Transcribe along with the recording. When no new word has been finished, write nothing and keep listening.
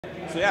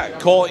So yeah,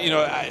 Cole,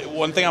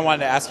 one thing I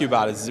wanted to ask you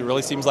about is it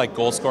really seems like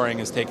goal scoring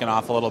has taken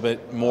off a little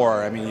bit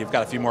more. I mean, you've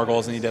got a few more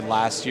goals than you did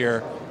last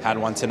year, had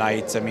one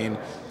tonight. I mean,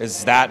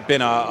 has that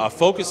been a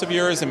focus of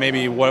yours, and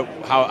maybe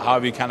how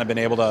have you kind of been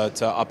able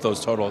to up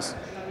those totals?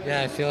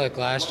 Yeah, I feel like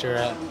last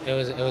year it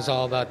was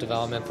all about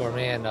development for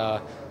me, and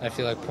I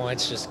feel like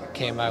points just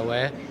came my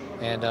way,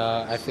 and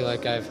I feel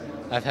like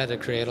I've had to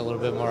create a little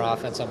bit more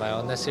offense on my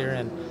own this year,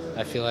 and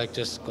I feel like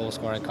just goal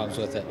scoring comes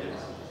with it.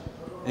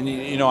 And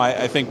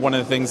I think one of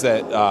the things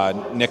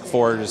that Nick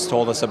Ford has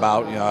told us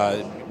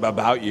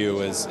about you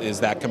is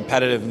that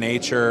competitive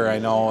nature. I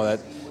know that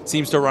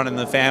seems to run in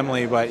the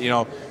family, but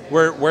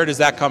where does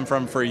that come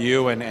from for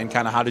you, and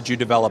kind of how did you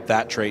develop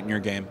that trait in your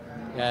game?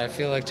 Yeah, I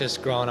feel like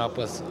just growing up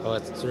with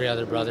three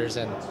other brothers,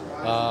 and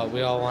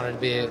we all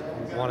wanted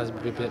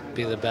to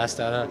be the best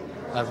out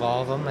of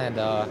all of them, and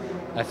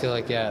I feel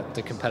like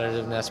the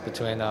competitiveness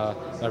between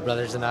my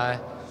brothers and I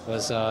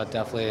was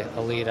definitely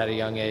a lead at a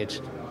young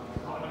age.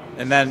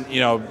 And then,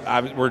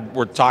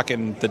 we're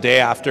talking the day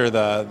after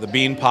the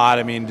Bean Pod.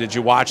 I mean, did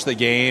you watch the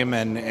game,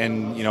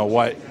 and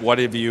what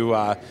have you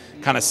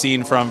kind of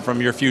seen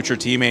from your future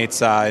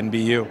teammates in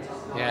BU?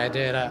 Yeah, I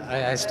did.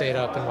 I stayed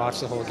up and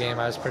watched the whole game.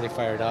 I was pretty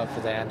fired up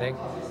for the ending,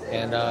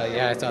 and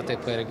I thought they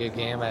played a good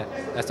game. I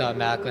thought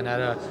Macklin had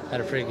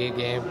a pretty good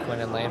game. Quinn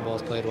and Lane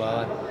both played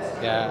well,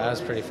 and I was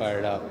pretty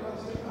fired up.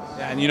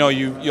 Yeah, and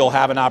you'll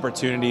have an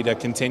opportunity to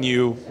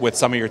continue with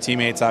some of your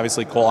teammates.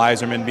 Obviously, Cole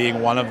Eiserman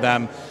being one of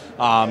them.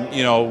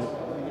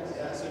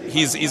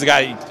 He's a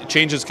guy who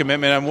changes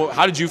commitment. And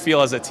how did you feel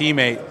as a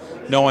teammate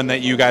knowing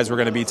that you guys were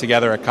going to be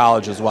together at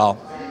college as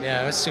well?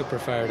 Yeah, I was super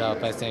fired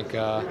up. I think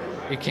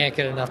you can't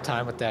get enough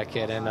time with that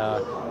kid, and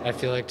I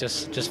feel like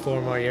just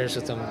 4 more years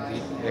with him,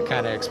 it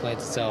kind of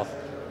explains itself.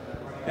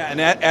 Yeah,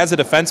 and as a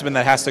defenseman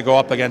that has to go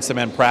up against him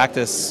in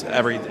practice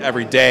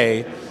every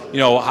day,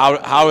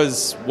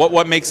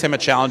 what makes him a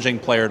challenging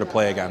player to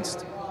play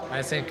against?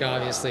 I think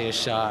obviously his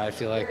shot. I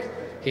feel like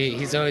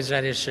he's always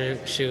ready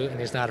to shoot, and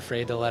he's not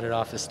afraid to let it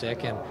off his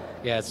stick. And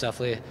it's a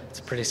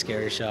pretty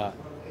scary shot.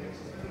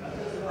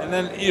 And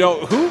then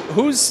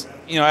who's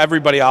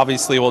everybody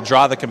obviously will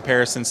draw the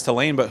comparisons to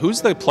Lane, but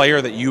who's the player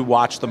that you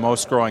watched the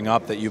most growing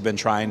up that you've been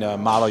trying to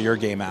model your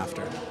game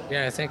after?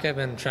 Yeah, I think I've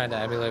been trying to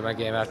emulate my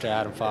game after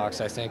Adam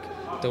Fox. I think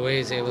the way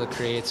he's able to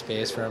create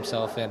space for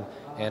himself and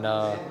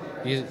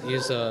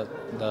use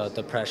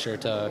the pressure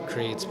to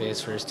create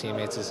space for his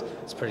teammates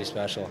is pretty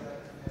special.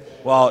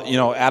 Well,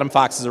 Adam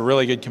Fox is a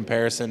really good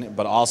comparison,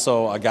 but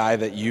also a guy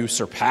that you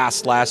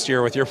surpassed last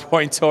year with your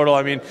point total.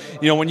 I mean,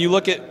 when you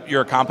look at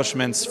your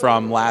accomplishments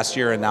from last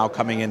year and now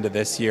coming into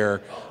this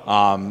year,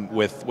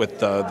 with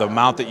the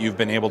amount that you've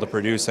been able to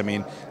produce, I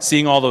mean,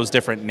 seeing all those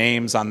different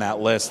names on that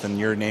list and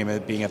your name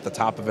being at the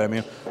top of it, I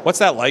mean, what's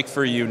that like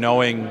for you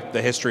knowing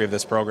the history of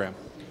this program?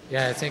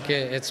 Yeah, I think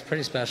it's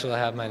pretty special to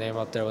have my name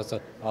up there with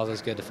all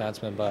those good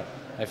defensemen, but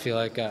I feel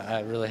like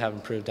I really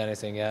haven't proved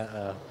anything yet.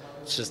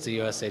 It's just the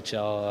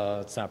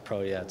USHL. It's not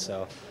pro yet,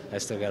 so I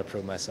still got to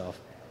prove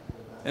myself.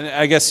 And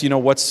I guess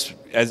what's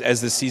as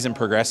the season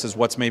progresses,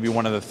 what's maybe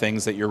one of the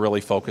things that you're really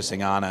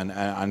focusing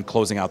on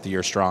closing out the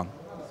year strong?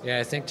 Yeah,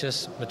 I think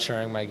just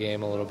maturing my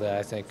game a little bit.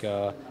 I think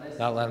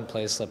not letting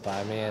plays slip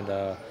by me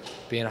and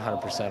being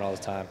 100% all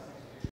the time.